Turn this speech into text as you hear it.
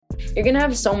you're going to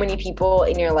have so many people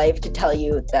in your life to tell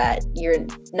you that you're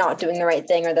not doing the right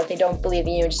thing or that they don't believe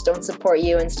in you and just don't support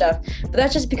you and stuff. But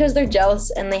that's just because they're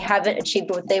jealous and they haven't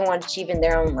achieved what they want to achieve in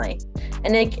their own life.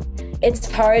 And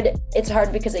it's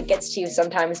hard because it gets to you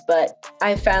sometimes, but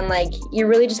I found like you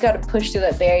really just got to push through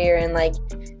that barrier and like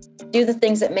do the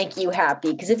things that make you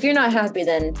happy. Because if you're not happy,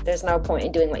 then there's no point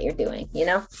in doing what you're doing, you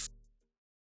know?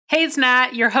 Hey, it's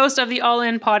Nat, your host of the All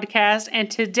In podcast, and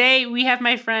today we have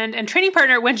my friend and training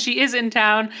partner when she is in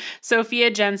town, Sophia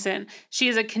Jensen. She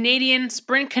is a Canadian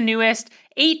sprint canoeist,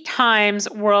 8 times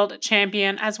world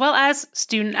champion, as well as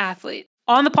student athlete.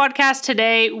 On the podcast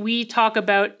today, we talk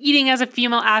about eating as a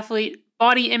female athlete,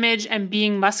 body image, and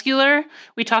being muscular.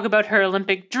 We talk about her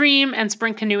Olympic dream and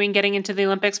sprint canoeing getting into the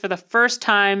Olympics for the first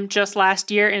time just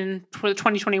last year in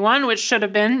 2021, which should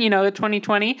have been, the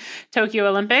 2020 Tokyo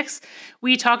Olympics.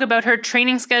 We talk about her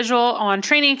training schedule on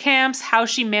training camps, how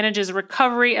she manages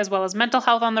recovery as well as mental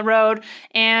health on the road,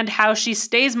 and how she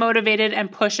stays motivated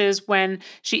and pushes when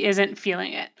she isn't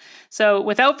feeling it. So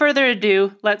without further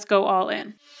ado, let's go all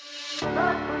in.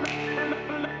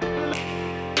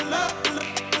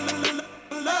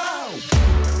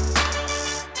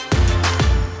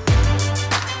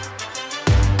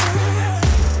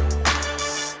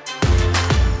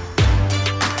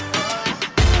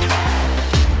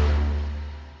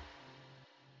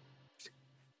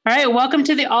 All right, welcome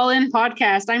to the All In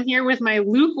podcast. I'm here with my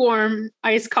lukewarm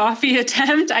iced coffee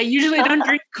attempt. I usually don't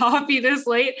drink coffee this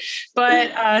late,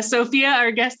 but Sophia,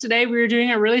 our guest today, we were doing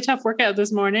a really tough workout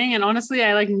this morning, and honestly,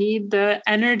 I need the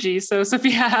energy. So,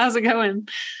 Sophia, how's it going?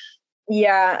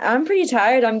 Yeah, I'm pretty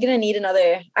tired. I'm gonna need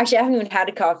another. Actually, I haven't even had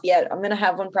a coffee yet. I'm gonna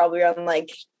have one probably around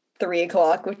 3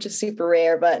 o'clock, which is super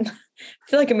rare, but I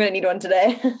feel like I'm going to need one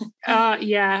today.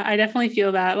 Yeah, I definitely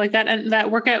feel that. And that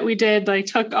workout we did,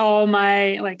 took all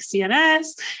my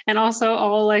CNS and also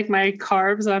all my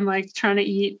carbs. I'm trying to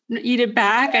eat it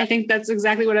back. I think that's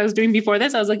exactly what I was doing before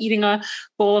this. I was eating a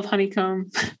bowl of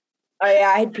honeycomb. Oh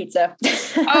yeah, I had pizza.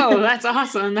 Oh, that's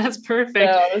awesome. That's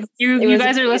perfect. So you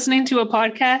guys are listening to a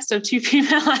podcast of 2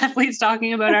 female athletes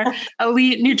talking about our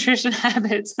elite nutrition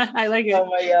habits. I like it. Oh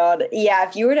my God. Yeah.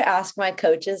 If you were to ask my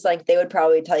coaches, they would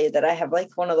probably tell you that I have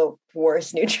one of the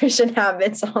worst nutrition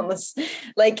habits on this.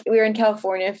 We were in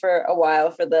California for a while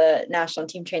for the national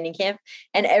team training camp.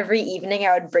 And every evening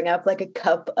I would bring up a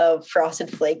cup of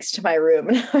Frosted Flakes to my room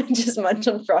and I would just munch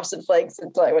on Frosted Flakes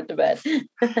until I went to bed.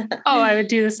 Oh, I would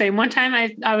do the same. One time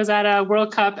I was at a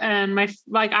World Cup and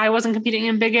I wasn't competing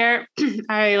in big air.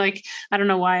 I don't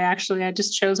know why actually, I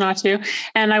just chose not to.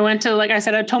 And I went to, I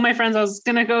said, I told my friends I was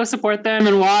going to go support them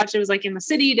and watch. It was in the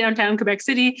city, downtown Quebec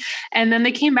City. And then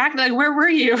they came back, where were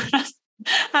you?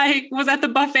 I was at the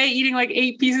buffet eating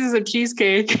 8 pieces of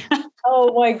cheesecake.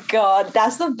 Oh my God.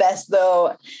 That's the best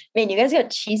though. Man, you guys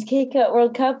got cheesecake at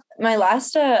World Cup. My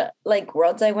last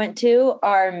worlds I went to,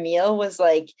 our meal was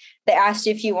they asked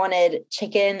you if you wanted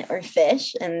chicken or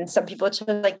fish, and some people chose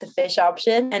the fish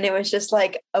option, and it was just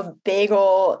a big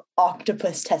old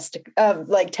octopus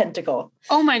tentacle.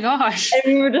 Oh my gosh.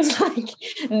 And we were just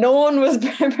no one was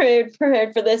prepared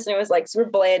for this, and it was super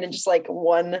bland and just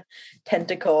one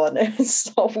tentacle, and it was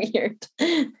so weird.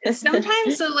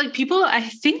 Sometimes people, I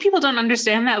think people don't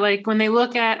understand that when they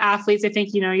look at athletes, they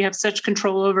think you have such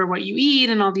control over what you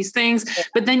eat and all these things,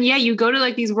 but then you go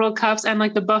to these World Cups and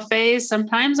the buffets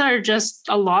sometimes are just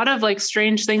a lot of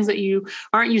strange things that you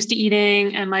aren't used to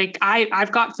eating. And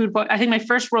I've got I think my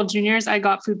first World Juniors I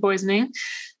got food poisoning.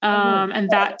 And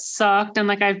that sucked.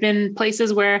 And I've been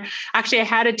places where actually I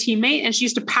had a teammate and she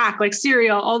used to pack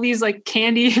cereal, all these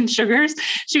candy and sugars.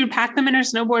 She would pack them in her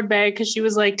snowboard bag because she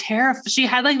was terrified. She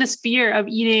had this fear of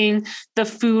eating the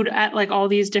food at all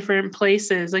these different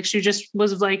places. She just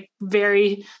was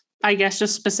very, I guess,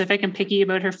 just specific and picky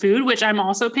about her food, which I'm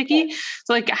also picky.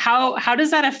 So how does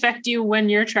that affect you when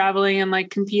you're traveling and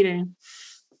competing?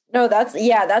 No,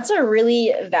 that's a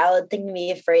really valid thing to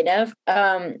be afraid of.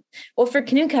 Well, for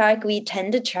canoe kayak, we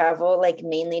tend to travel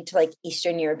mainly to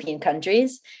Eastern European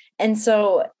countries. And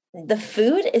so the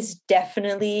food is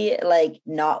definitely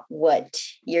not what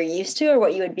you're used to or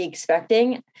what you would be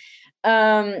expecting.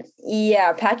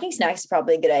 Yeah, packing snacks is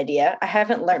probably a good idea. I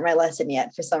haven't learned my lesson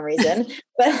yet for some reason,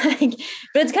 but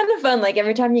it's kind of fun.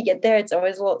 Every time you get there, it's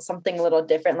always something a little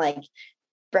different.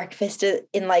 Breakfast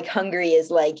in Hungary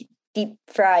is deep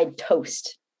fried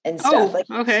toast and stuff.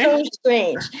 Okay. So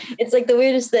strange. It's the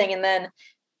weirdest thing.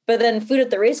 But then food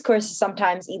at the race course is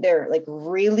sometimes either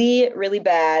really, really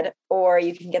bad, or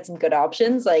you can get some good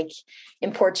options.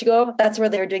 In Portugal, that's where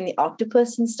they were doing the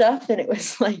octopus and stuff. And it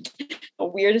was the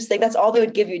weirdest thing. That's all they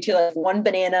would give you too, one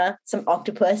banana, some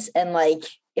octopus, and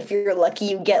if you're lucky,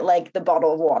 you get like the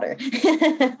bottle of water.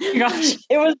 Gosh.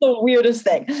 It was the weirdest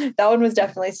thing. That one was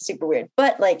definitely super weird,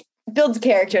 but like builds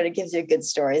character and it gives you a good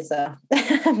story. So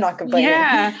I'm not complaining.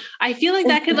 Yeah. I feel like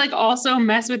that could like also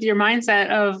mess with your mindset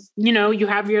of, you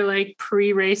have your like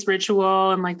pre-race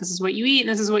ritual and like, this is what you eat and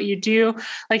this is what you do.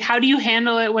 Like, how do you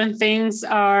handle it when things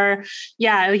are,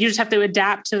 like you just have to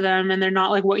adapt to them and they're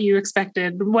not like what you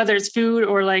expected, whether it's food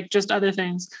or like just other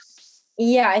things?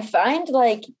 Yeah, I find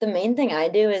like the main thing I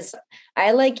do is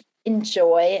I like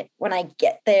enjoy when I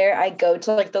get there. I go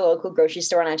to like the local grocery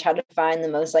store and I try to find the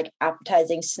most like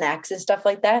appetizing snacks and stuff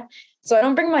like that. So I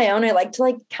don't bring my own. I like to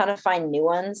like kind of find new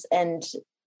ones. And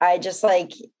I just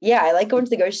like, I like going to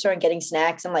the grocery store and getting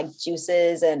snacks and like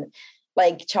juices and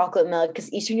like chocolate milk,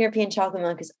 because Eastern European chocolate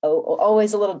milk is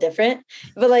always a little different,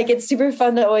 but like it's super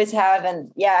fun to always have.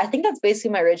 And I think that's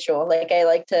basically my ritual. Like I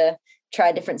like to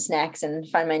try different snacks and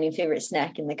find my new favorite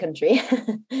snack in the country.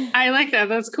 I like that.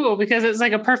 That's cool because it's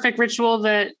like a perfect ritual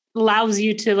that allows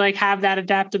you to like have that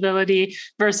adaptability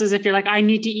versus if you're like, I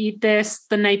need to eat this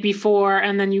the night before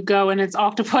and then you go and it's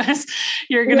octopus,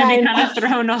 you're going to be kind of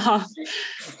thrown off.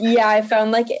 Yeah. I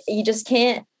found like you just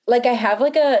can't, like I have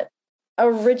like a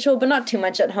ritual, but not too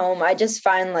much at home. I just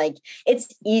find like it's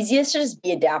easiest to just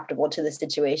be adaptable to the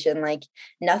situation. Like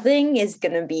nothing is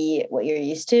going to be what you're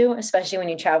used to, especially when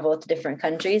you travel to different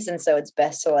countries. And so it's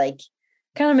best to like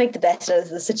kind of make the best of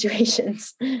the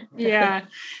situations. Yeah.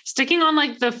 Sticking on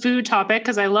like the food topic,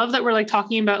 because I love that we're like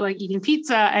talking about like eating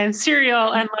pizza and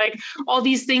cereal and like all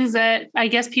these things that I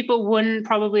guess people wouldn't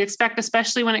probably expect,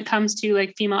 especially when it comes to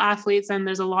like female athletes. And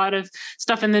there's a lot of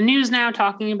stuff in the news now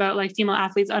talking about like female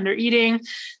athletes under eating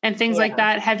and things like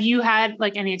that. Have you had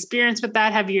like any experience with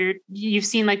that? You've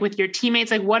seen like with your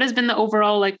teammates, like what has been the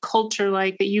overall like culture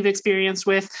like that you've experienced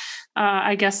with,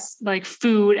 I guess like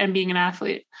food and being an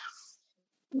athlete?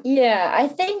 Yeah, I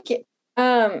think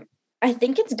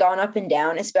it's gone up and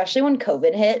down, especially when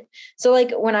COVID hit. So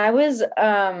like when I was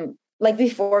like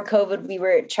before COVID, we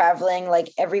were traveling like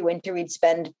every winter. We'd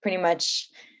spend pretty much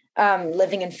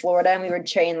living in Florida, and we would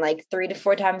train like 3 to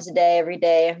 4 times a day every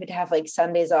day. We'd have like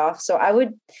Sundays off. So I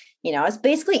would, I was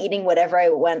basically eating whatever I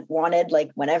wanted, like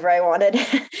whenever I wanted.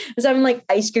 I was having like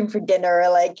ice cream for dinner or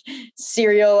like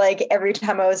cereal, like every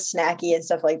time I was snacky and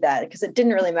stuff like that, because it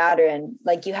didn't really matter. And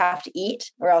like you have to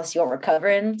eat or else you won't recover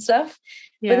and stuff.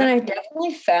 Yeah. But then I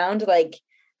definitely found like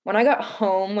when I got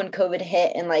home, when COVID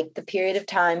hit and like the period of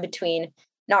time between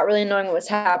not really knowing what was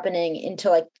happening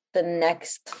until like the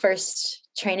next first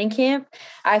training camp,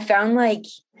 I found like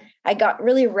I got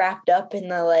really wrapped up in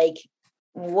the like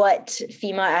what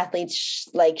female athletes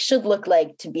should look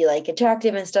like to be like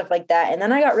attractive and stuff like that. And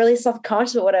then I got really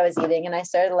self-conscious of what I was eating, and I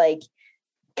started like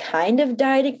kind of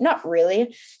dieting, not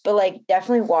really, but like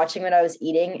definitely watching what I was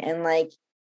eating and like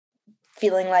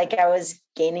feeling like I was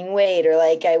gaining weight or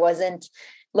like I wasn't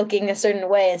looking a certain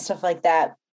way and stuff like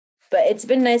that. But it's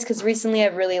been nice because recently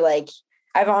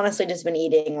I've honestly just been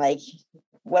eating like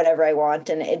whatever I want,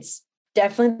 and it's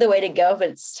definitely the way to go,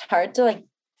 but it's hard to like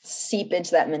seep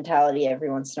into that mentality every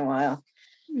once in a while.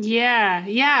 Yeah.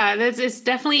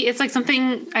 It's like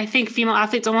something I think female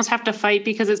athletes almost have to fight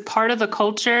because it's part of the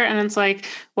culture and it's like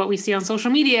what we see on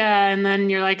social media. And then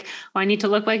you're like, well, I need to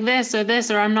look like this,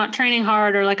 or I'm not training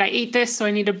hard, or like I ate this, so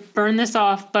I need to burn this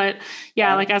off. But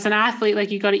like as an athlete,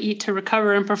 like you got to eat to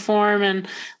recover and perform. And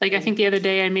like, I think the other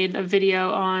day I made a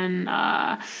video on,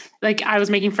 like I was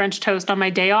making French toast on my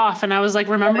day off, and I was like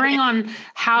remembering on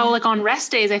how like on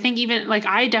rest days, I think even like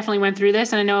I definitely went through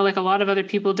this, and I know like a lot of other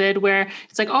people did, where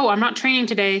it's like, oh, I'm not training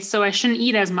today, so I shouldn't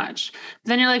eat as much. But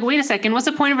then you're like, wait a second, what's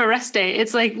the point of a rest day?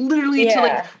 It's like literally to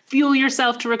like fuel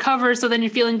yourself to recover, so then you're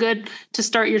feeling good to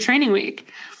start your training week.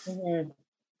 Mm-hmm.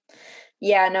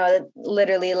 Yeah, no,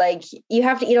 literally like you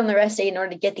have to eat on the rest day in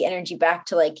order to get the energy back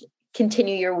to like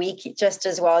continue your week just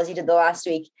as well as you did the last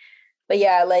week. But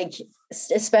yeah, like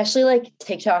especially like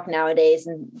TikTok nowadays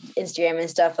and Instagram and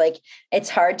stuff, like it's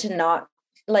hard to not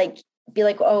like be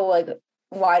like, oh, like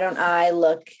why don't I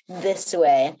look this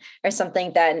way or something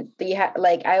like that. But you have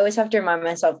like I always have to remind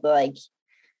myself that like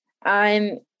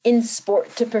I'm in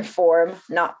sport to perform,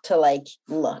 not to like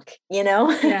look, I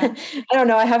don't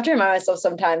know. I have to remind myself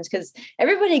sometimes because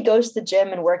everybody goes to the gym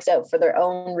and works out for their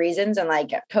own reasons, and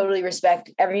like totally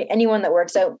respect anyone that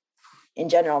works out in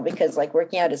general, because like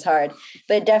working out is hard,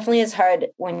 but it definitely is hard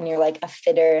when you're like a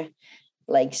fitter,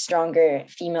 like stronger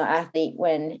female athlete,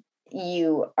 when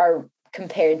you are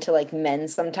compared to like men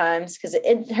sometimes, because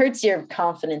it hurts your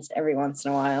confidence every once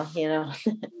in a while, you know?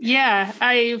 Yeah,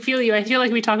 I feel you. I feel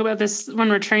like we talk about this when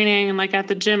we're training and like at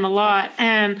the gym a lot.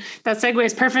 And that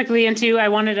segues perfectly into, I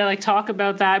wanted to like talk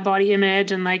about that body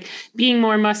image and like being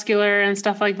more muscular and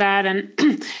stuff like that.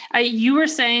 And you were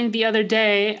saying the other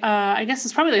day, I guess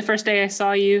it's probably the first day I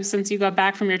saw you since you got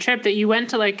back from your trip, that you went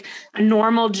to like a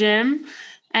normal gym.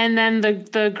 And then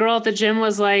the girl at the gym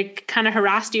was like kind of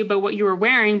harassed you about what you were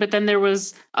wearing, but then there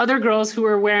was other girls who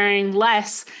were wearing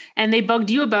less and they bugged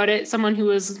you about it, someone who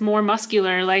was more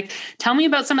muscular. Like, tell me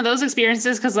about some of those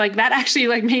experiences, because like that actually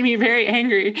like made me very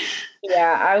angry.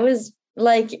 Yeah, I was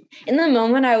like, in the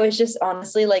moment, I was just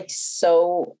honestly like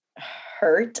so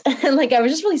hurt. Like I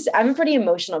was just really, I'm a pretty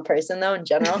emotional person though in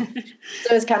general.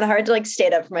 So it's kind of hard to like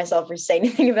stand up for myself or say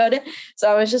anything about it.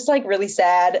 So I was just like really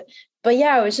sad. But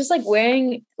yeah, I was just like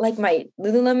wearing like my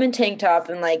Lululemon tank top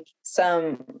and like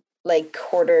some like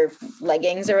quarter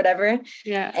leggings or whatever.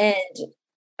 Yeah.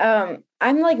 And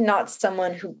I'm like not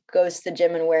someone who goes to the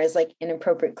gym and wears like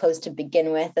inappropriate clothes to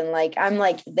begin with. And like I'm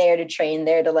like there to train,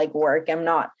 there to like work. I'm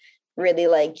not really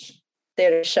like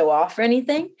there to show off or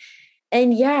anything.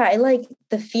 And yeah, I like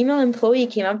the female employee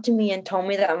came up to me and told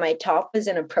me that my top was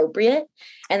inappropriate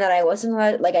and that I wasn't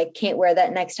allowed, like I can't wear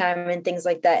that next time and things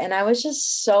like that. And I was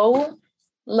just so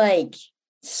like,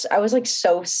 I was like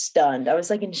so stunned. I was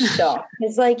like in shock.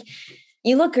 It's like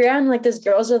you look around, like there's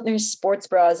girls with their sports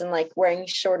bras and like wearing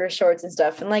shorter shorts and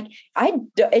stuff. And like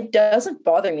it doesn't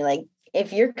bother me. Like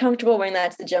if you're comfortable wearing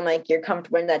that to the gym, like you're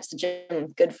comfortable wearing that to the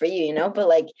gym, good for you, you know. But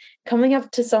like coming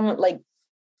up to someone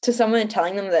and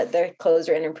telling them that their clothes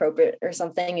are inappropriate or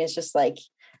something is just like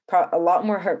a lot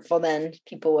more hurtful than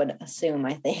people would assume,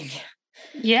 I think.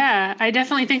 Yeah, I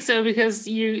definitely think so, because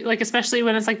you like, especially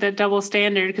when it's like the double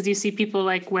standard, because you see people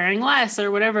like wearing less or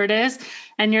whatever it is.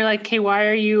 And you're like, okay, why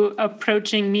are you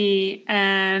approaching me?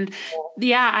 And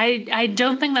yeah, I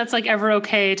don't think that's like ever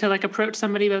okay to like approach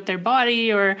somebody about their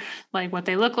body or like what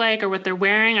they look like or what they're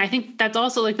wearing. I think that's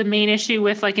also like the main issue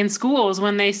with like in schools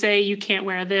when they say you can't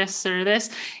wear this or this.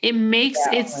 It makes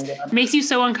makes you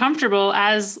so uncomfortable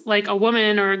as like a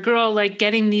woman or a girl, like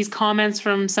getting these comments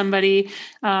from somebody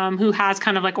who has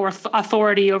kind of like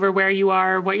authority over where you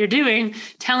are, what you're doing,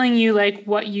 telling you like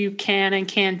what you can and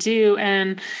can't do.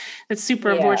 And it's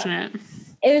super unfortunate.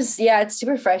 It's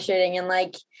super frustrating. And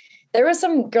like, there were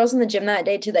some girls in the gym that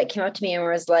day too that came up to me and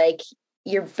was like,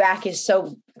 your back is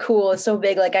so cool, it's so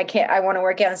big. Like I want to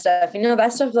work out and stuff. You know,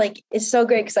 that stuff like is so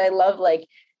great because I love like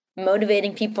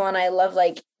motivating people and I love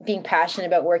like being passionate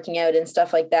about working out and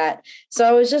stuff like that. So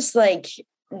I was just like,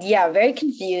 yeah, very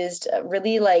confused,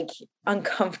 really like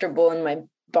uncomfortable in my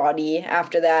body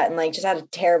after that, and like just had a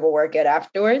terrible workout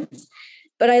afterwards.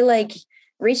 But I like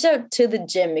reached out to the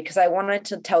gym because I wanted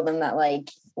to tell them that like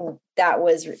that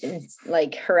was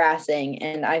like harassing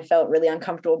and I felt really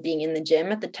uncomfortable being in the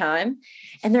gym at the time.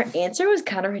 And their answer was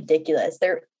kind of ridiculous.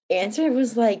 Their answer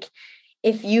was like,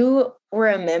 if you were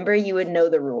a member, you would know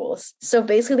the rules. So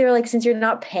basically they were like, since you're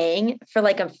not paying for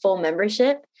like a full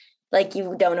membership, like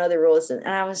you don't know the rules. And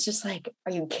I was just like,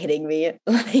 are you kidding me?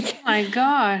 Like, oh my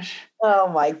gosh. Oh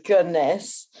my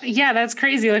goodness. Yeah, that's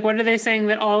crazy. Like, what are they saying,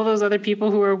 that all those other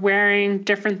people who are wearing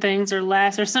different things or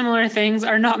less or similar things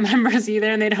are not members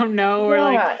either and they don't know? Or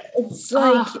like, it's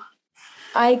like,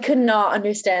 I could not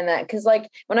understand that. Cause like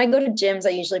when I go to gyms,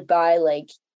 I usually buy like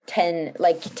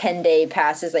 10-day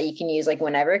passes that you can use like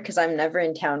whenever, because I'm never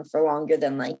in town for longer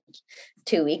than like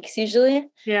 2 weeks usually.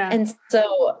 Yeah. And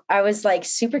so I was like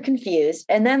super confused.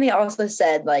 And then they also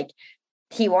said like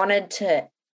he wanted to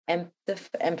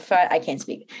emphasize, I can't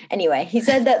speak. Anyway, he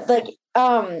said that like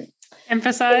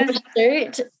emphasize the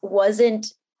shirt wasn't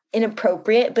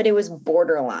inappropriate, but it was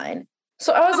borderline.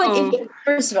 So I was like,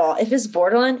 first of all, if it's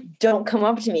borderline, don't come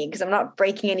up to me because I'm not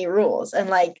breaking any rules, and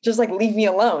like just like leave me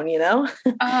alone, you know?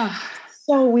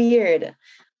 So weird.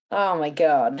 Oh my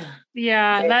God.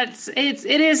 Yeah, it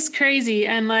is crazy.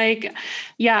 And like,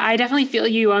 yeah, I definitely feel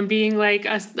you on being like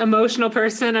a emotional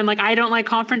person and like, I don't like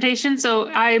confrontation. So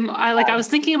I was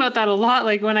thinking about that a lot.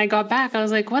 Like when I got back, I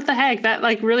was like, what the heck? That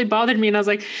like really bothered me. And I was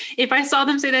like, if I saw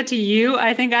them say that to you,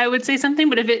 I think I would say something,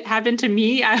 but if it happened to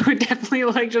me, I would definitely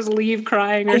like just leave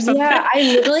crying or something. Yeah, I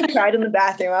literally cried in the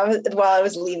bathroom while I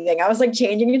was leaving. I was like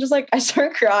changing and just like, I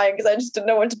started crying because I just didn't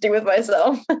know what to do with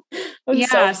myself.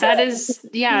 Yeah,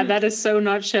 that is so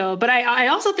not chill. But I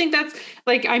also think that's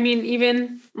like, I mean,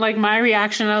 even like my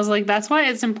reaction, I was like, that's why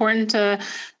it's important to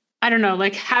I don't know,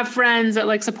 like have friends that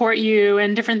like support you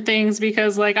and different things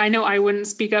because like I know I wouldn't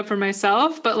speak up for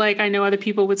myself, but like I know other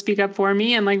people would speak up for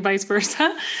me and like vice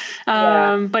versa.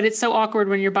 Yeah. But it's so awkward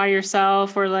when you're by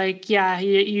yourself or like, yeah,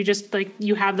 you just like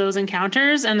you have those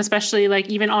encounters and especially like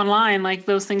even online, like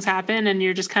those things happen and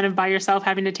you're just kind of by yourself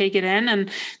having to take it in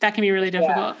and that can be really Yeah.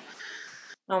 difficult.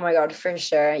 Oh my God, for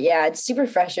sure. Yeah, it's super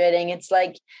frustrating. It's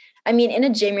like, I mean, in a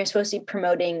gym, you're supposed to be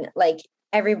promoting like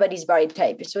everybody's body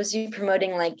type. You're supposed to be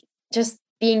promoting like just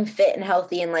being fit and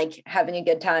healthy and like having a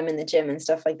good time in the gym and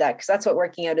stuff like that. Cause that's what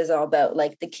working out is all about,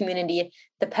 like the community,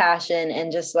 the passion,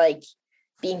 and just like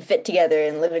being fit together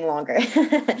and living longer.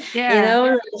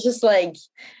 Yeah. It's just like,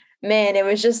 man, it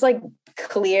was just like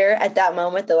clear at that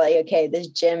moment that like, okay, this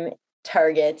gym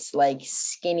targets like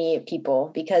skinny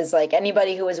people because like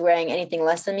anybody who was wearing anything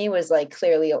less than me was like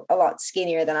clearly a lot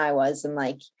skinnier than I was and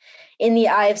like in the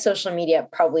eye of social media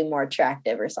probably more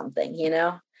attractive or something. And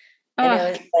it Oh,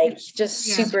 was like just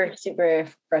yeah. super super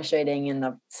frustrating and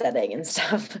upsetting and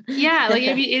stuff. Yeah, like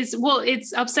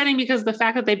it's upsetting because the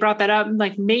fact that they brought that up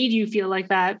like made you feel like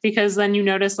that because then you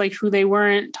notice like who they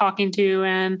weren't talking to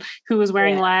and who was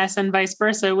wearing Yeah. less and vice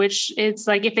versa, which it's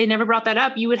like if they never brought that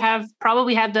up, you would have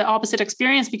probably had the opposite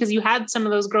experience because you had some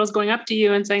of those girls going up to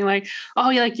you and saying like, oh,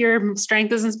 you like your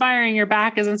strength is inspiring, your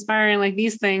back is inspiring, like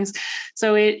these things.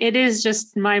 So it is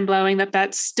just mind blowing that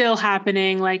that's still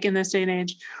happening like in this day and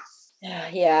age.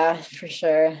 Yeah, for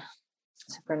sure.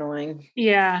 Super annoying.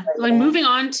 Yeah. But Like yeah. moving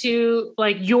on to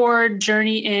like your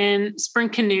journey in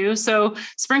sprint canoe. So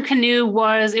sprint canoe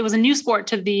was a new sport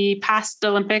to the past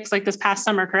Olympics, like this past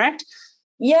summer, correct?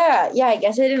 Yeah, I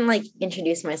guess I didn't like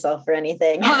introduce myself or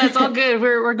anything. Oh, that's all good.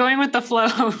 We're going with the flow.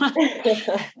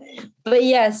 But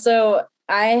yeah, so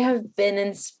I have been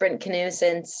in sprint canoe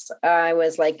since I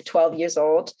was like 12 years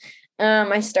old.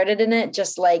 I started in it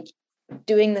just like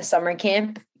doing the summer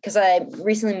camp because I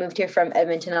recently moved here from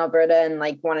Edmonton, Alberta, and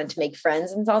like wanted to make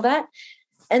friends and all that.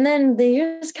 And then the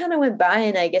years kind of went by,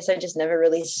 and I guess I just never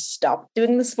really stopped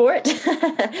doing the sport.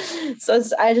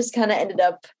 I just kind of ended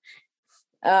up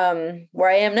where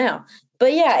I am now.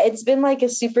 But yeah, it's been like a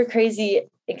super crazy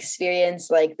experience.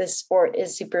 Like this sport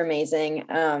is super amazing.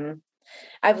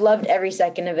 I've loved every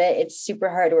second of it. It's super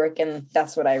hard work, and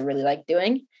that's what I really like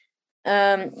doing.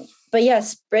 Um, but yeah,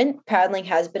 sprint paddling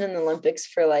has been in the Olympics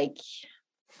for like,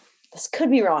 this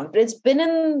could be wrong, but it's been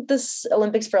in this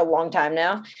Olympics for a long time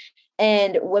now.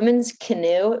 And women's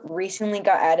canoe recently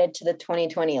got added to the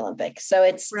 2020 Olympics. So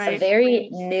it's a Right. very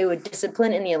new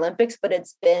discipline in the Olympics, but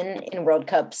it's been in World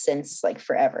Cup since like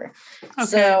forever. Okay.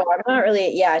 So I'm not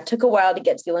really, yeah, it took a while to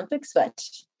get to the Olympics, but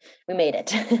we made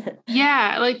it.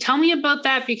 Yeah. Like tell me about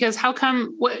that because how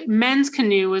come men's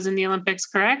canoe was in the Olympics,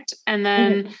 correct? And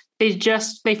then they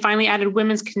finally added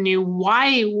women's canoe.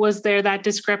 Why was there that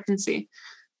discrepancy?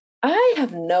 I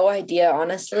have no idea,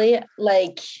 honestly.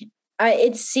 Like,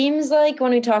 it seems like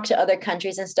when we talk to other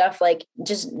countries and stuff, like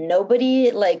just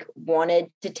nobody like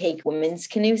wanted to take women's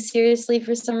canoe seriously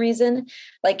for some reason.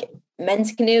 Like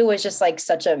men's canoe was just like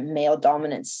such a male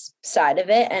dominance side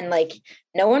of it, and like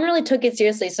no one really took it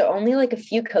seriously. So only like a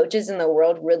few coaches in the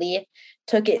world really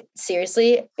took it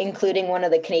seriously, including one of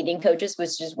the Canadian coaches,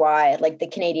 which is why like the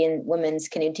Canadian women's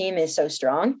canoe team is so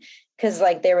strong because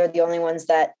like they were the only ones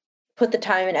that put the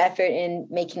time and effort in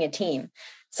making a team.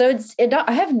 So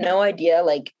I have no idea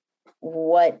like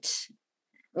what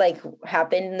like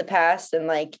happened in the past. And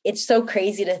like, it's so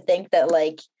crazy to think that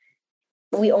like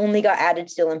we only got added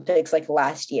to the Olympics like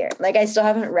last year. Like I still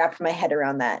haven't wrapped my head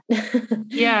around that.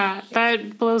 Yeah,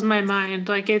 that blows my mind.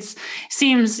 Like it's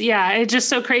it's just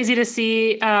so crazy to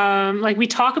see. Like we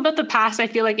talk about the past, I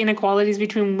feel like inequalities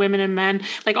between women and men.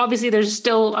 Like obviously there's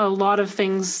still a lot of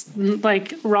things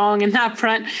like wrong in that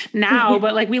front now,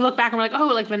 but like we look back and we're like, oh,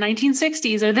 like the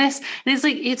 1960s or this. And it's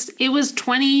like it was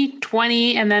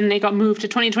 2020 and then it got moved to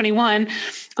 2021.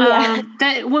 Yeah.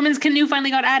 That women's canoe finally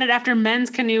got added after men's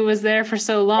canoe was there for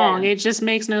so long. Yeah. It just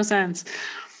makes no sense.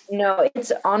 No,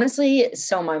 it's honestly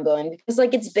so mind blowing because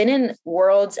like it's been in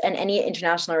worlds and any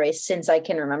international race since I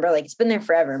can remember. Like it's been there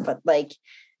forever, but like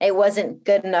it wasn't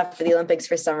good enough for the Olympics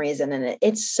for some reason. And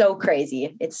it's so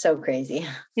crazy. It's so crazy.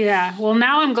 Yeah. Well,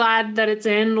 now I'm glad that it's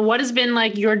in. What has been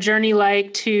like your journey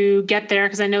like to get there?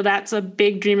 Because I know that's a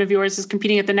big dream of yours is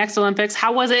competing at the next Olympics.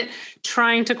 How was it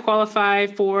trying to qualify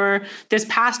for this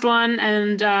past one?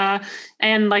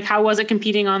 And like, how was it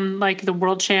competing on like the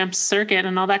world champs circuit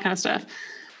and all that kind of stuff?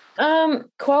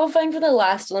 Qualifying for the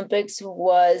last Olympics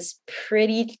was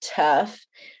pretty tough.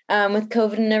 With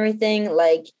COVID and everything,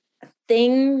 like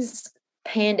things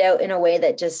panned out in a way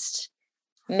that just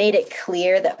made it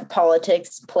clear that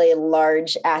politics play a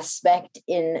large aspect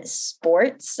in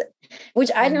sports, which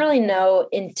I didn't really know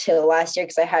until last year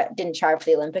because didn't try for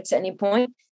the Olympics at any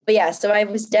point. But yeah, so it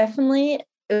was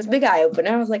a big eye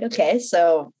opener. I was like, okay,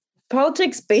 so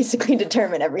politics basically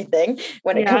determine everything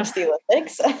when it comes to the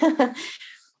Olympics.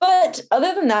 But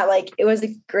other than that, like, it was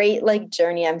a great like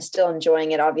journey. I'm still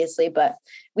enjoying it, obviously, but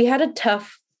we had a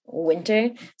tough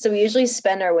winter. So we usually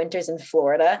spend our winters in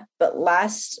Florida, but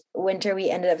last winter we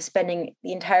ended up spending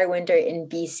the entire winter in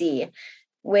BC,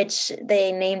 which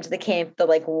they named the camp the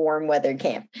like warm weather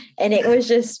camp. And it was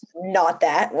just not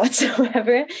that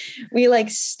whatsoever. We like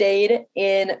stayed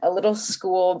in a little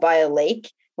school by a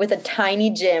lake with a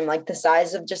tiny gym, like the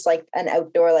size of just like an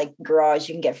outdoor like garage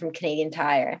you can get from Canadian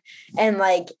Tire. And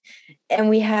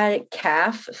we had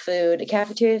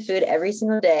cafeteria food every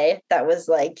single day that was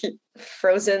like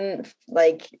frozen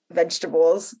like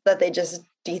vegetables that they just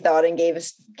de-thawed and gave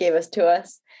us to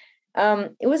us.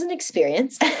 It was an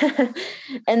experience.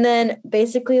 And then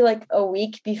basically like a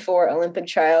week before Olympic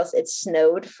trials, it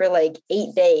snowed for like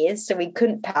 8 days. So we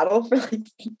couldn't paddle for like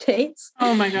 8 days.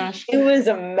 Oh my gosh. It was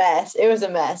a mess.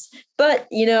 But,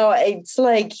 it's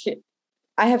like,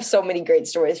 I have so many great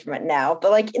stories from it now,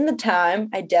 but like in the time,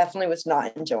 I definitely was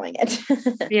not enjoying it.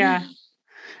 Yeah.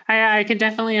 I could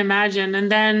definitely imagine.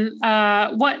 And then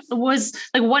what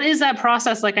is that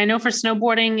process like? I know for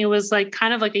snowboarding, it was like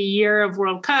kind of like a year of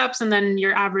World Cups and then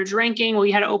your average ranking. Well,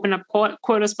 you had to open up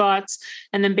quota spots.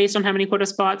 And then based on how many quota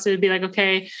spots, it would be like,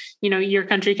 okay, your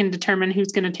country can determine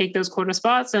who's going to take those quota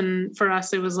spots. And for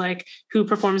us, it was like who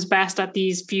performs best at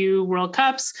these few World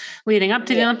Cups leading up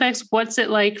to the Olympics. What's it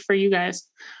like for you guys?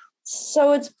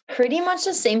 So it's pretty much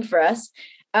the same for us.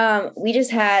 We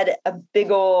just had a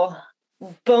big ol'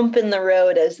 bump in the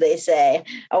road, as they say,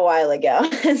 a while ago.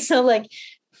 So like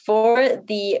for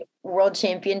the World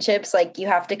Championships, like you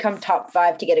have to come top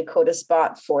 5 to get a quota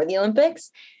spot for the Olympics.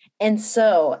 And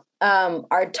so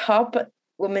our top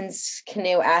women's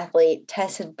canoe athlete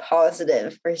tested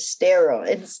positive for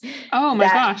steroids. Oh my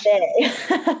gosh.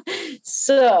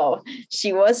 So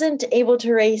she wasn't able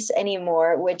to race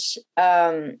anymore, which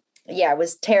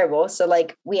was terrible. So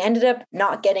like we ended up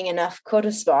not getting enough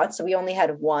quota spots. So we only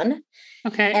had 1.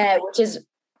 Okay. Which is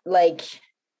like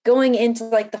going into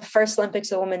like the first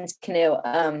Olympics of women's canoe,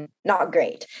 not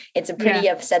great. It's a pretty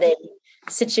upsetting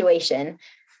situation.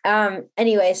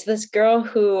 Anyway, so this girl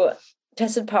who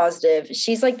tested positive,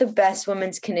 she's like the best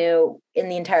women's canoe in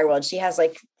the entire world. She has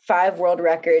like 5 world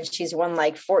records. She's won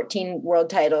like 14 world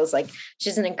titles. Like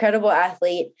she's an incredible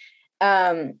athlete.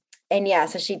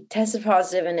 So she tested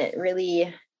positive and it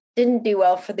really didn't do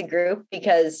well for the group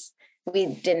because we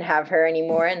didn't have her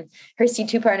anymore and her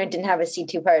C2 partner didn't have a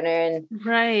C2 partner. And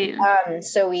right.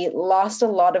 So we lost a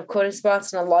lot of quota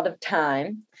spots and a lot of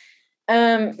time.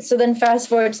 So then fast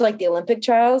forward to like the Olympic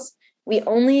trials, we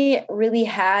only really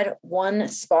had 1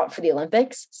 spot for the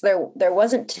Olympics. So there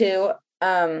wasn't 2,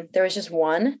 there was just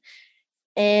 1.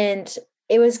 And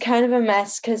it was kind of a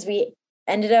mess because we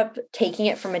ended up taking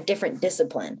it from a different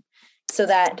discipline. So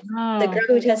that the girl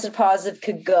who tested positive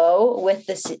could go with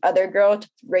this other girl to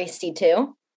race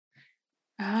C2.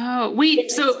 Oh,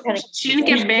 wait. So she didn't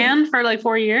get banned for like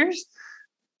 4 years?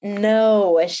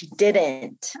 No, she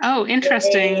didn't. Oh,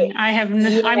 interesting. I'm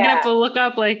going to have to look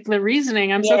up like the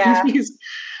reasoning. I'm so confused.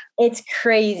 It's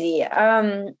crazy.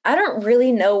 I don't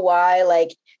really know why. Like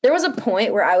there was a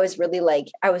point where I was really like,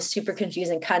 I was super confused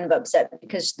and kind of upset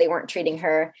because they weren't treating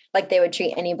her like they would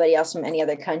treat anybody else from any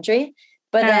other country.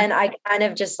 But then I kind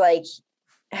of just like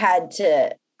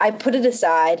I put it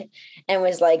aside and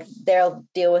was like, they'll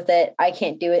deal with it. I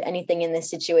can't do anything in this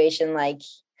situation. Like,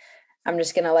 I'm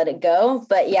just going to let it go.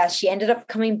 But yeah, she ended up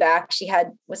coming back. She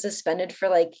was suspended for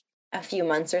like a few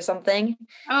months or something.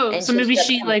 Oh, so maybe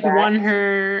she like won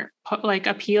her like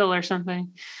appeal or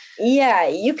something. Yeah,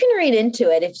 you can read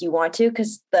into it if you want to,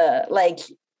 because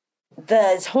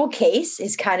this whole case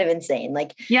is kind of insane.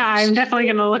 Like, yeah, I'm definitely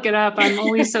going to look it up. I'm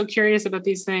always so curious about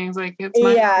these things. Like,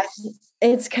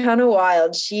 it's kind of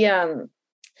wild. She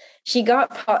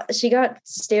got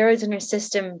steroids in her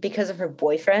system because of her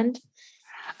boyfriend.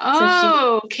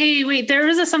 Okay. Wait, there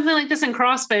was something like this in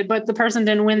CrossFit, but the person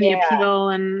didn't win the appeal,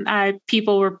 and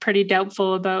people were pretty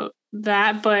doubtful about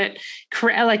that. But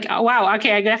like, wow,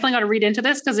 okay, I definitely got to read into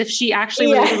this because if she actually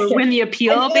was able to win the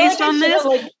appeal based on this.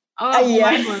 Oh,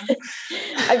 Yeah. mind blown.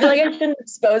 I feel like I shouldn't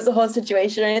expose the whole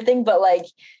situation or anything, but like,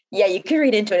 yeah, you could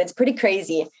read into it. It's pretty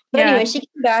crazy. But Yeah. anyway, she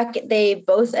came back. They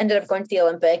both ended up going to the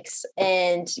Olympics,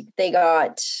 and they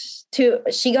got two.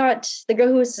 The girl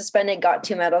who was suspended got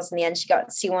 2 medals in the end. She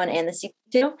got C1 and the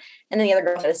C2, and then the other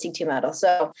girl got a C2 medal.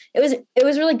 So it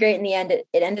was really great in the end. It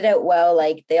ended out well.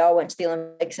 Like they all went to the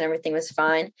Olympics and everything was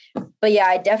fine. But yeah,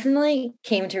 I definitely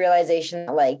came to realization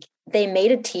that like they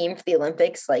made a team for the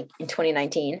Olympics like in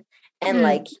 2019, and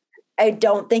like I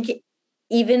don't think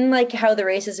even like how the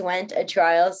races went at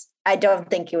trials, I don't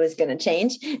think it was going to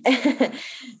change.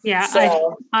 Yeah,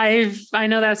 So, I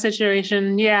know that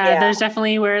situation. Yeah, yeah. there's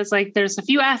definitely where it's like there's a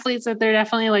few athletes that they're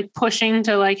definitely like pushing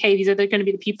to like, hey, these are going to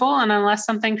be the people, and unless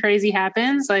something crazy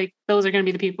happens, like those are going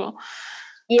to be the people.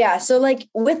 Yeah. So like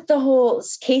with the whole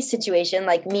case situation,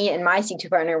 like me and my C2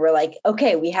 partner were like,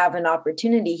 okay, we have an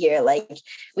opportunity here. Like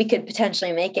we could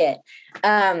potentially make it.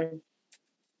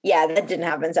 Yeah, that didn't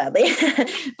happen sadly.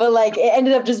 But like it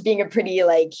ended up just being a pretty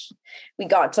like we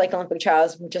got to like Olympic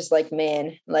trials, just like,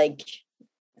 man, like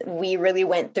we really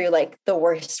went through like the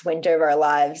worst winter of our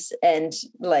lives and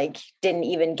like didn't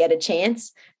even get a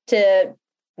chance to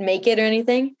make it or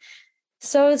anything.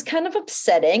 So it was kind of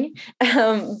upsetting.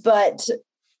 But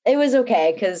it was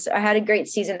okay because I had a great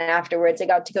season afterwards. I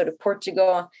got to go to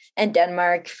Portugal and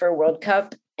Denmark for World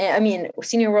Cup. I mean,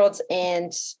 Senior Worlds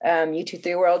and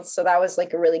U23 Worlds. So that was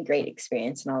like a really great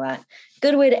experience and all that.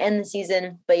 Good way to end the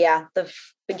season. But yeah, the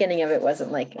beginning of it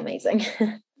wasn't like amazing.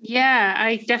 Yeah,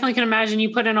 I definitely can imagine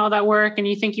you put in all that work and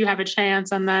you think you have a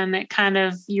chance, and then it kind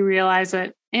of you realize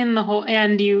that in the whole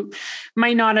end you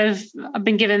might not have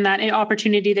been given that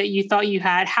opportunity that you thought you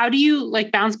had. How do you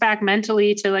like bounce back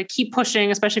mentally to like keep pushing,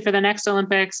 especially for the next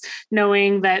Olympics,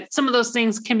 knowing that some of those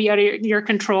things can be out of your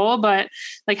control, but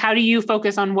like how do you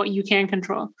focus on what you can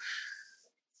control?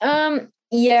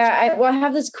 Yeah, I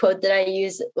have this quote that I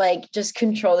use, like just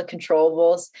control the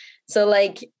controllables. So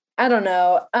like, I don't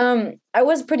know. I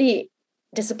was pretty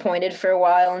disappointed for a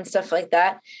while and stuff like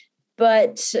that.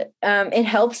 But it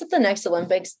helps that the next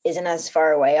Olympics isn't as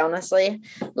far away, honestly.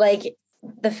 Like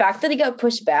the fact that it got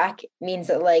pushed back means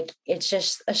that like it's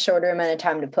just a shorter amount of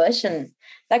time to push, and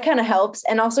that kind of helps.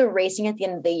 And also racing at the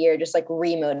end of the year just like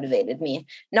remotivated me.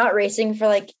 Not racing for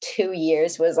like 2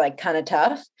 years was like kind of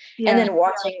tough. Yeah. And then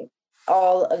watching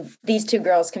all of these two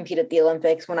girls compete at the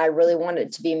Olympics when I really wanted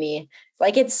it to be me,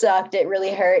 like it sucked. It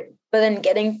really hurt. But then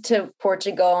getting to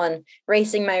Portugal and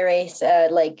racing my race,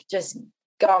 like just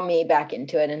got me back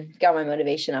into it and got my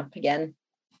motivation up again.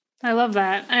 I love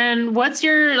that. And what's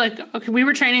your like, okay, we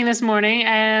were training this morning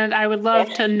and I would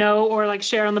love to know or like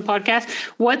share on the podcast,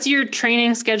 what's your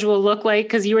training schedule look like?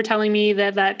 Cause you were telling me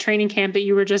that that training camp that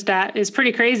you were just at is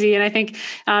pretty crazy. And I think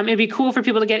it'd be cool for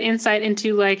people to get insight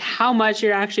into like how much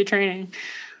you're actually training.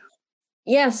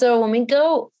 Yeah. So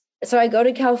I go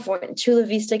to California, Chula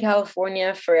Vista,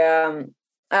 California for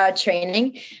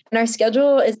training. And our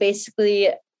schedule is basically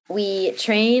we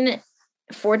train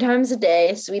 4 times a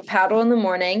day. So we paddle in the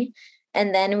morning,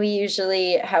 and then we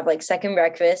usually have like second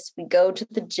breakfast. We go to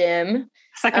the gym.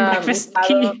 Second breakfast.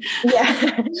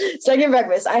 Yeah. Second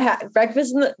breakfast. I have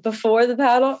breakfast before the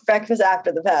paddle, breakfast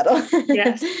after the paddle.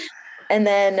 Yes. And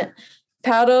then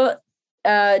paddle,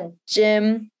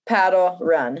 gym, paddle,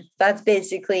 run. That's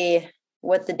basically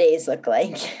what the days look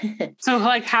like. So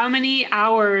like how many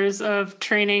hours of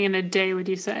training in a day would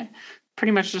you say?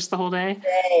 Pretty much just the whole day.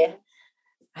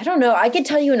 I don't know. I could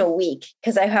tell you in a week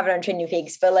because I have it on Training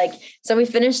Peaks, but like, so we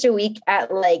finished a week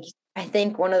at like, I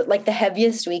think one of like the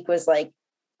heaviest week was like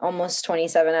almost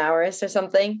 27 hours or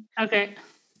something. Okay.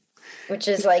 Which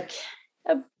is like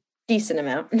a decent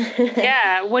amount.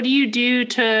 Yeah. What do you do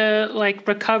to like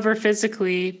recover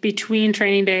physically between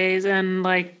training days and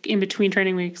like in between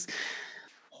training weeks?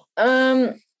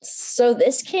 So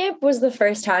this camp was the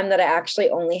first time that I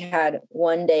actually only had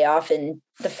one day off in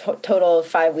the total of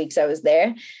 5 weeks I was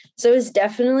there. So it was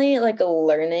definitely like a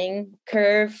learning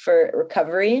curve for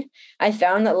recovery. I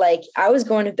found that like I was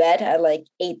going to bed at like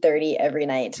 8:30 every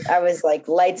night. I was like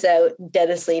lights out,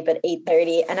 dead asleep at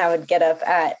 8:30, and I would get up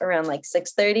at around like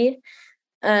 6:30.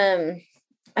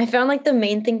 I found like the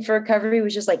main thing for recovery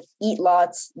was just like eat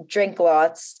lots, drink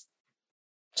lots,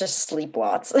 just sleep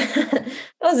lots. That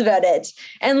was about it.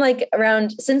 And like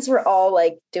around, since we're all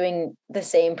like doing the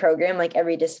same program, like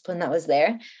every discipline that was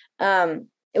there,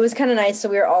 it was kind of nice. So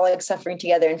we were all like suffering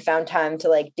together and found time to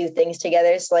like do things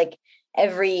together. So like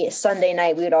every Sunday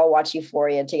night we would all watch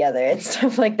Euphoria together and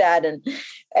stuff like that. And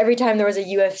every time there was a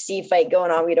UFC fight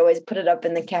going on, we'd always put it up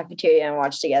in the cafeteria and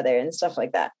watch together and stuff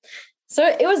like that. So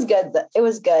it was good. It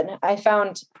was good. I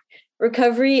found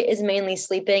recovery is mainly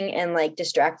sleeping and like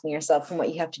distracting yourself from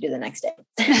what you have to do the next day.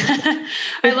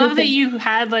 I love that you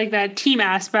had like that team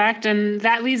aspect. And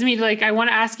that leads me to like, I want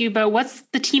to ask you about what's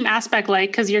the team aspect like?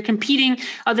 Because you're competing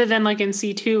other than like in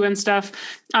C2 and stuff,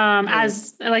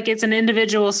 as like it's an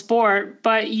individual sport,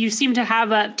 but you seem to have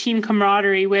that team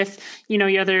camaraderie with, you know,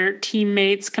 your other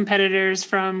teammates, competitors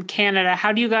from Canada.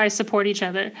 How do you guys support each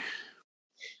other?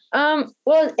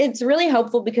 Well, it's really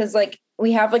helpful because like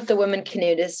we have like the women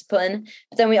canoe discipline,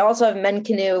 but then we also have men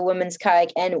canoe, women's kayak,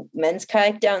 and men's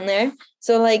kayak down there.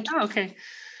 So like, Oh, okay.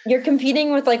 you're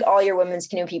competing with like all your women's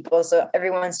canoe people. So every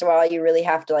once in a while, you really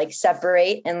have to like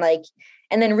separate and like,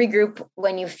 and then regroup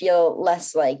when you feel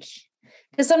less like,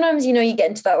 because sometimes, you know, you get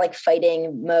into that like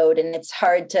fighting mode and it's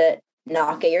hard to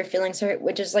not get your feelings hurt,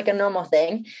 which is like a normal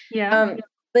thing. Yeah.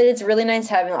 But it's really nice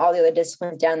having all the other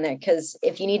disciplines down there, because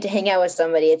if you need to hang out with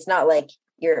somebody, it's not like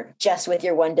you're just with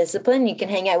your one discipline. You can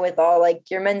hang out with all like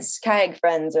your men's kayak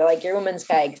friends or like your women's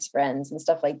kayak friends and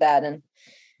stuff like that. And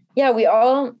yeah, we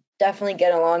all definitely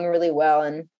get along really well.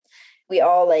 And we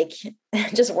all like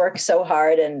just work so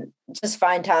hard and just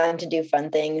find time to do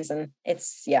fun things. And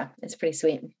it's pretty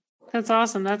sweet. That's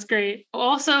awesome. That's great.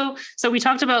 Also, so we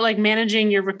talked about like managing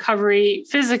your recovery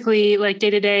physically, like day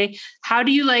to day. How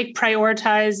do you like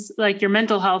prioritize like your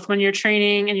mental health when you're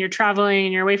training and you're traveling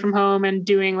and you're away from home and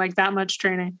doing like that much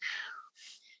training?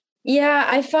 Yeah,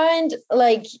 I find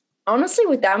like honestly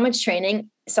with that much training,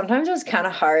 sometimes it was kind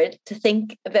of hard to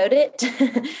think about it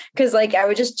because like I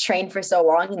would just train for so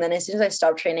long and then as soon as I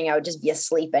stopped training, I would just be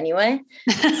asleep anyway.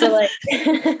 So like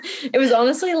it was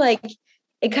honestly like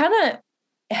it kind of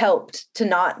helped to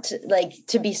not like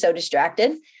to be so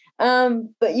distracted.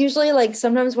 But usually like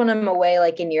sometimes when I'm away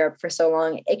like in Europe for so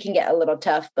long, it can get a little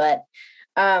tough. But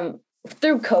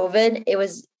through COVID,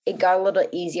 it got a little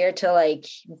easier to like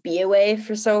be away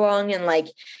for so long and like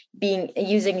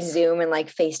using Zoom and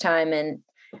like FaceTime. And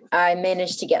I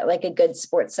managed to get like a good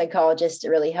sports psychologist to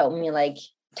really help me like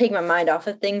take my mind off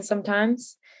of things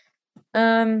sometimes.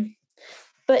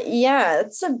 But yeah,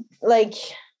 it's like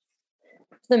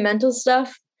the mental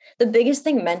stuff. The biggest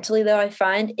thing mentally though I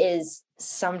find is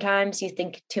sometimes you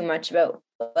think too much about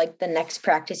like the next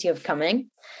practice you have coming.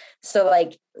 So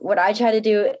like what I try to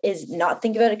do is not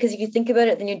think about it, because if you think about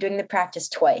it, then you're doing the practice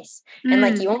twice. And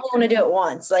like you only want to do it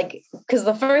once, like because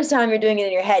the first time you're doing it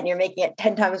in your head and you're making it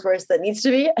 10 times worse than it needs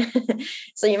to be.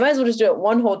 So you might as well just do it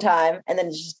one whole time and then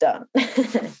it's just done.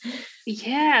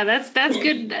 Yeah, that's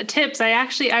good tips.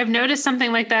 I've noticed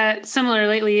something like that similar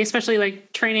lately, especially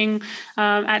like training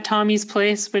at Tommy's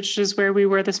place, which is where we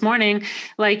were this morning.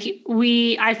 Like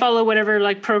I follow whatever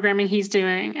like programming he's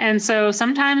doing. And so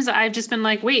sometimes I've just been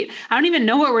like, wait, I don't even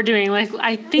know what we're doing. Like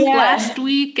I think last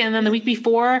week and then the week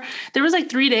before, there was like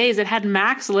 3 days it had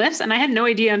max lifts and I had no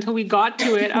idea until we got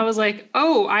to it. I was like,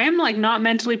 oh, I am like not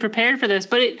mentally prepared for this,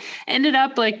 but it ended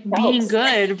up like being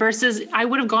good versus I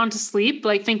would have gone to sleep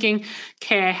like thinking,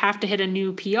 okay, I have to hit a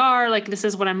new PR. Like this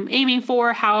is what I'm aiming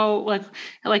for. How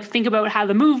like think about how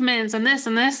the movements and this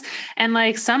and this. And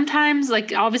like sometimes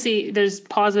like obviously there's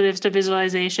positives to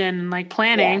visualization and like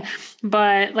planning,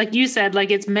 but like you said,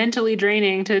 like it's mentally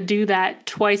draining to do that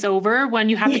twice over when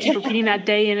you have to keep repeating that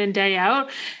day in and day out.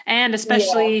 And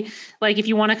especially like if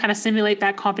you want to kind of simulate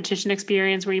that competition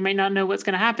experience where you might not know what's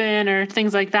going to happen or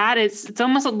things like that, it's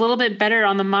almost a little bit better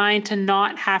on the mind to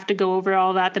not have to go over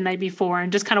all that the night before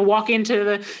and just kind of walk into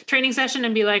the training session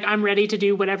and be like, I'm ready to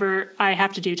do whatever I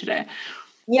have to do today.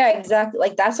 Yeah, exactly.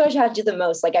 Like that's what I had to do the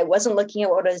most. Like I wasn't looking at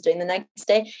what I was doing the next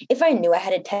day. If I knew I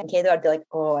had a 10K though, I'd be like,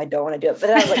 oh, I don't want to do it. But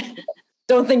then I was like,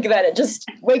 don't think about it. Just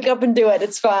wake up and do it.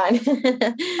 It's fine.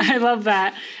 I love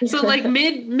that. So like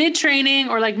mid training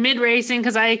or like mid racing,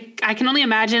 because I can only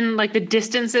imagine like the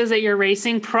distances that you're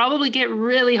racing probably get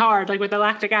really hard, like with the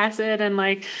lactic acid and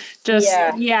like just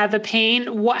the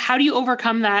pain. How do you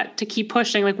overcome that to keep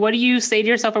pushing? Like what do you say to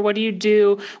yourself or what do you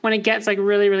do when it gets like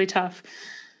really, really tough?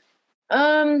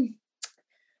 I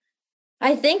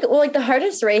think like the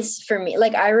hardest race for me,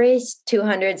 like I race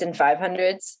 200s and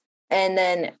 500s. And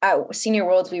then at Senior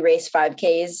Worlds, we race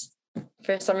 5Ks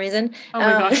for some reason. Oh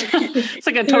my gosh. It's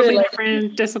like a totally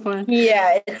different discipline.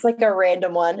 Yeah, it's like a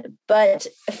random one. But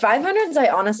 500s, I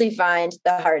honestly find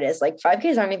the hardest. Like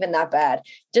 5Ks aren't even that bad.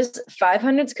 Just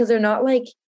 500s, because they're not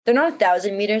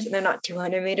 1,000 meters and they're not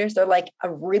 200 meters. They're like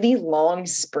a really long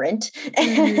sprint.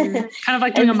 Kind of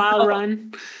like doing a mile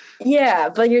run. Yeah,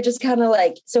 but you're just kind of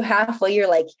like, so halfway, you're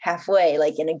like halfway,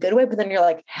 like in a good way, but then you're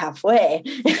like halfway.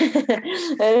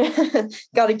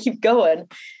 Got to keep going.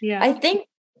 Yeah. I think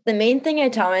the main thing I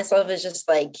tell myself is just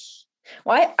like,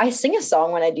 I sing a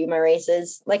song when I do my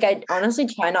races. Like I honestly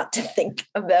try not to think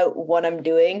about what I'm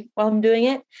doing while I'm doing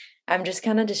it. I'm just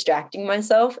kind of distracting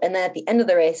myself. And then at the end of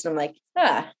the race, I'm like,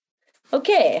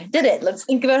 okay, did it. Let's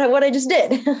think about what I just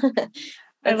did.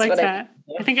 I like that.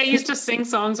 I think I used to sing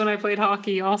songs when I played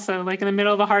hockey also, like in the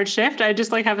middle of a hard shift. I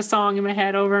just like have a song in my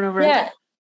head over and over. Yeah.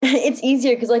 It's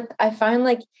easier because like I find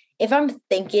like if I'm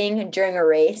thinking during a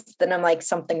race, then I'm like,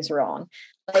 something's wrong.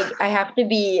 Like I have to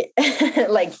be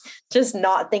like just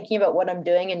not thinking about what I'm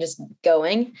doing and just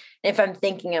going. And if I'm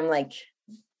thinking, I'm like,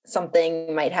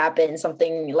 something might happen,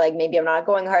 something like maybe I'm not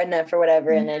going hard enough or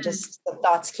whatever. And the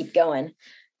thoughts keep going.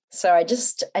 So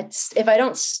if I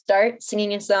don't start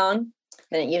singing a song,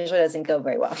 then it usually doesn't go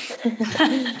very well.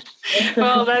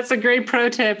 Well, that's a great pro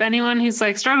tip. Anyone who's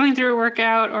like struggling through a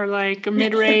workout or like a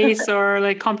mid-race or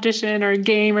like competition or a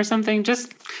game or something,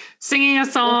 just singing a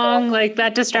song like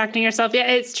that, distracting yourself. Yeah,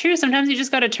 it's true. Sometimes you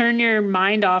just got to turn your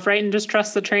mind off, right? And just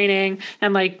trust the training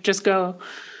and like just go.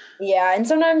 Yeah. And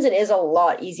sometimes it is a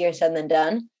lot easier said than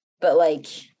done. But like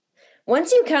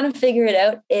once you kind of figure it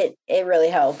out, it really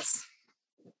helps.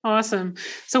 Awesome.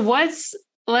 So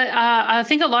I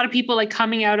think a lot of people like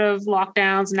coming out of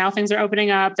lockdowns, now things are opening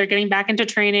up, they're getting back into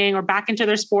training or back into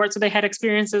their sports. So they had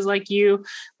experiences like you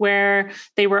where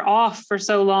they were off for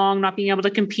so long, not being able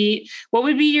to compete. What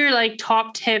would be your like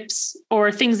top tips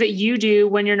or things that you do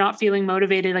when you're not feeling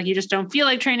motivated? Like you just don't feel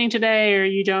like training today, or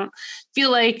you don't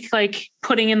feel like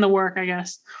putting in the work, I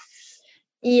guess.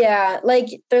 Yeah. Like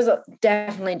there's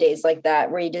definitely days like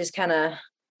that where you just kind of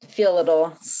feel a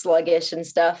little sluggish and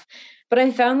stuff. But I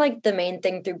found like the main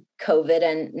thing through COVID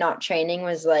and not training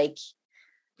was like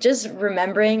just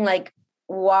remembering like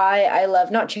why I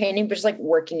love not training, but just like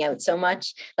working out so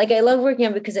much. Like I love working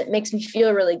out because it makes me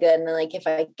feel really good. And like if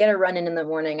I get a run in the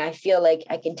morning, I feel like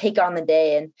I can take on the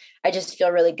day and I just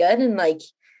feel really good. And like,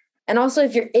 and also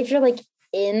if you're like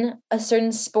in a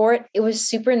certain sport, it was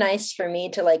super nice for me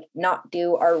to like not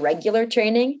do our regular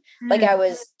training. Like I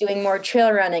was doing more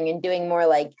trail running and doing more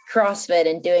like CrossFit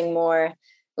and doing more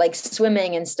like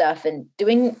swimming and stuff, and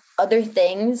doing other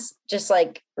things just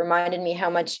like reminded me how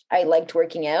much I liked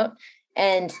working out,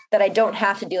 and that I don't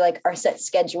have to do like our set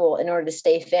schedule in order to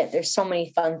stay fit. There's so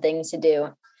many fun things to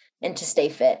do and to stay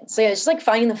fit. So yeah, it's just like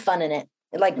finding the fun in it.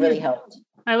 It like really helped.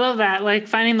 I love that. Like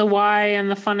finding the why and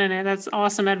the fun in it. That's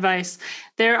awesome advice.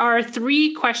 There are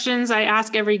 3 questions I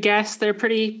ask every guest. They're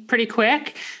pretty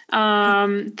quick.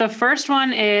 The first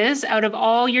one is, out of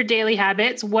all your daily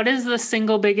habits, what is the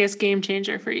single biggest game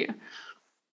changer for you?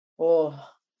 Oh,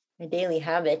 my daily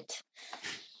habit.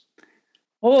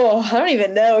 Oh, I don't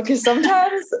even know. Cause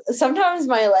sometimes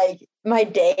my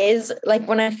days, like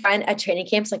when I find at training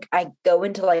camps, like I go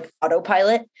into like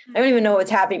autopilot. I don't even know what's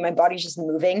happening. My body's just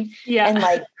moving. Yeah. And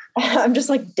like, I'm just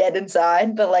like dead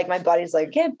inside, but like my body's like,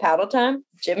 okay, paddle time,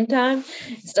 gym time,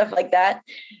 stuff like that.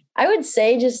 I would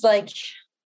say just like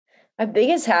my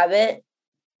biggest habit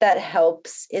that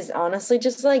helps is honestly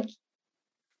just like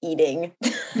eating.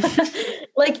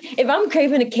 Like if I'm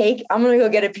craving a cake, I'm gonna go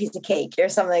get a piece of cake or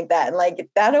something like that. And like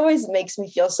that always makes me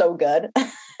feel so good.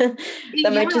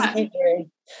 That might just be very,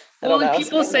 well,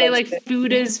 people say like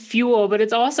food is fuel, but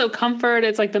it's also comfort.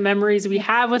 It's like the memories we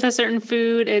have with a certain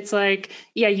food. It's like,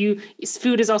 yeah,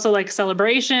 food is also like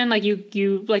celebration. Like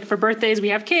you like for birthdays, we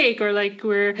have cake, or like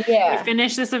we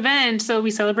finish this event, so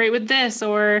we celebrate with this,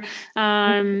 or,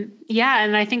 yeah.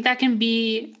 And I think that can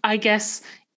be, I guess,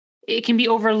 it can be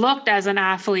overlooked as an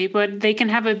athlete, but it can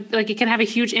have a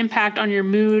huge impact on your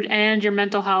mood and your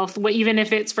mental health. Even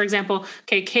if it's, for example,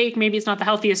 okay, cake, maybe it's not the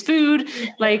healthiest food,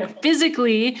 like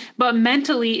physically, but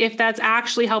mentally, if that's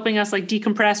actually helping us like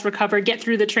decompress, recover, get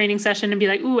through the training session and be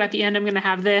like, ooh, at the end, I'm going to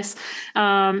have this.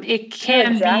 It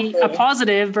can be a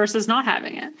positive versus not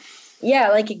having it.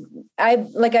 Yeah. I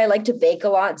like to bake a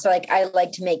lot. So like, I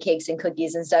like to make cakes and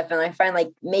cookies and stuff. And I find like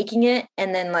making it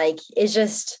and then like, it's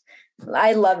just,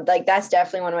 I love, like, that's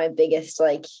definitely one of my biggest,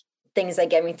 like, things that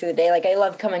get me through the day. Like, I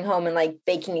love coming home and, like,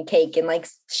 baking a cake and, like,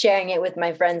 sharing it with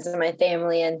my friends and my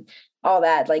family and all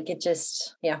that. Like, it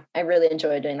just, yeah, I really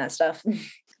enjoy doing that stuff.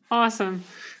 Awesome.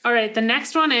 All right. The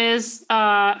next one is,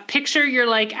 picture you're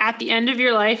like at the end of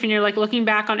your life and you're like looking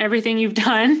back on everything you've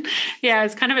done. Yeah.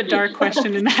 It's kind of a dark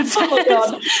question in that sense. Oh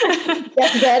God.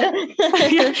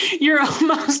 Yeah, you're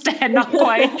almost dead, not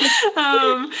quite.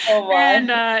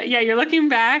 Yeah, you're looking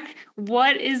back.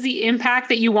 What is the impact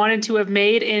that you wanted to have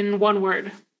made in one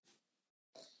word?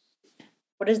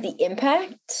 What is the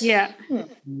impact? Yeah.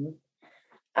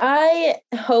 I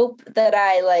hope that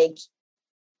I like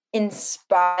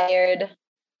inspired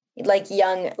like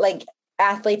young like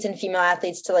athletes and female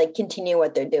athletes to like continue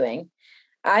what they're doing.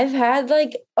 I've had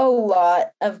like a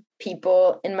lot of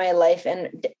people in my life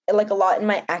and like a lot in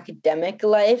my academic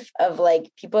life of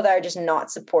like people that are just not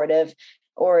supportive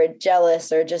or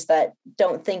jealous or just that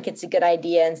don't think it's a good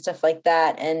idea and stuff like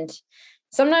that. And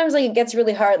sometimes like it gets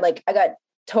really hard. Like I got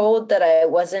told that I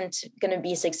wasn't going to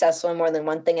be successful in more than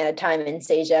one thing at a time in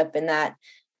CEGEP, and that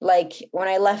like when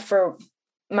I left for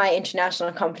my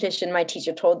international competition, my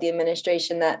teacher told the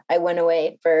administration that I went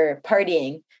away for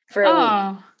partying for a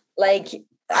week. Like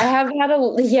I've had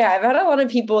a lot of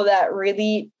people that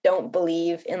really don't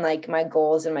believe in like my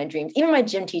goals and my dreams. Even my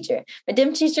gym teacher. My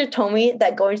gym teacher told me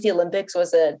that going to the Olympics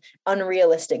was an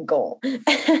unrealistic goal.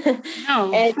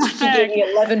 No. And she gave me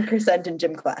 11% in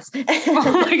gym class.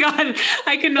 Oh my God.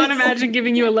 I could not imagine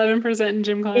giving you 11% in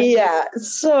gym class. Yeah.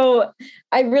 So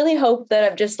I really hope that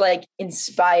I've just like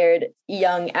inspired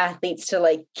young athletes to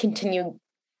like continue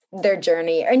their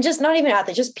journey, and just not even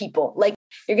athletes, just people. Like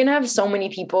you're going to have so many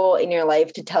people in your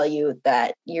life to tell you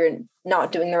that you're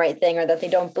not doing the right thing, or that they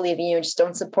don't believe in you and just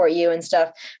don't support you and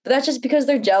stuff. But that's just because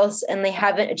they're jealous and they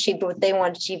haven't achieved what they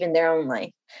want to achieve in their own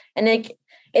life. And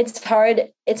it's hard.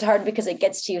 It's hard because it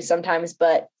gets to you sometimes,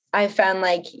 but I found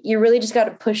like you really just got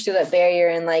to push through that barrier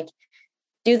and like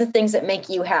do the things that make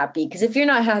you happy. Because if you're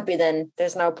not happy, then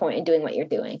there's no point in doing what you're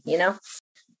doing, you know?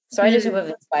 So I just hope I've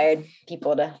inspired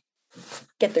people to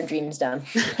get their dreams done.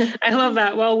 I love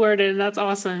that. Well worded. That's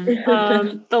awesome.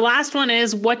 The last one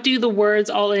is, what do the words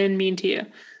all in mean to you?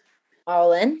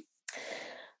 All in?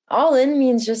 All in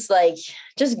means just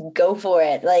go for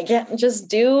it. Like, just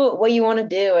do what you want to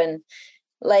do. And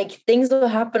like, things will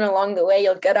happen along the way.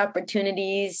 You'll get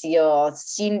opportunities. You'll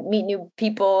meet new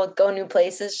people, go new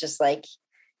places. Just like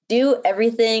do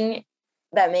everything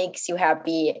that makes you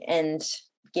happy and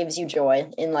gives you joy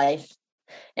in life.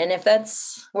 And if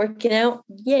that's working out,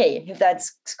 yay. If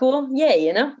that's school, yay,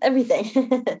 you know,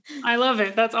 everything. I love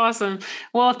it. That's awesome.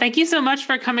 Well, thank you so much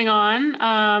for coming on.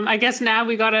 I guess now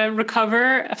we got to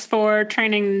recover for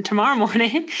training tomorrow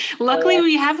morning. Luckily,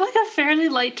 we have like a fairly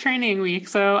light training week,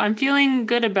 so I'm feeling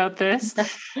good about this.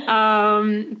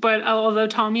 But although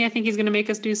Tommy, I think he's going to make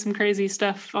us do some crazy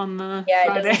stuff on the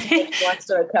Friday. He wants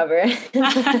to recover.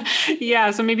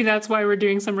 Yeah, so maybe that's why we're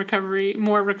doing some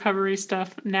more recovery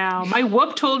stuff now. My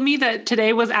whoop told me that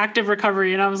today was active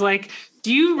recovery, and I was like,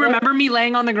 do you remember me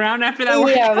laying on the ground after that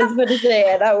workout? Yeah, I was about to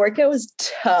say, that workout was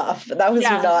tough. That was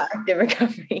not active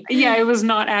recovery. Yeah, it was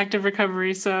not active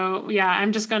recovery. So yeah,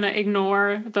 I'm just going to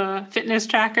ignore the fitness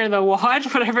tracker, the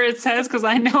watch, whatever it says, because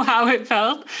I know how it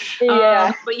felt.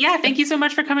 Yeah. But yeah, thank you so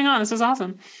much for coming on. This was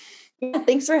awesome. Yeah,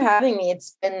 thanks for having me.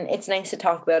 It's nice to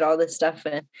talk about all this stuff.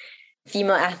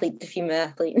 Female athlete to female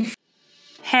athlete.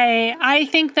 Hey, I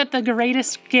think that the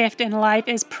greatest gift in life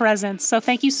is presence. So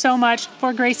thank you so much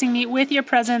for gracing me with your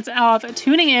presence of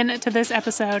tuning in to this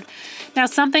episode. Now,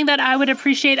 something that I would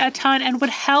appreciate a ton and would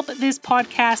help this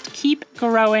podcast keep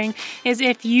growing is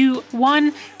if you,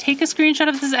 one, take a screenshot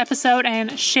of this episode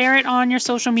and share it on your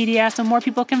social media so more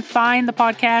people can find the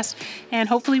podcast, and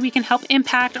hopefully we can help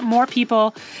impact more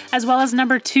people. As well as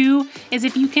number two is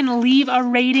if you can leave a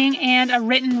rating and a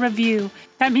written review.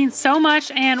 That means so much.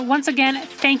 And once again,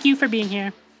 thank you for being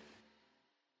here.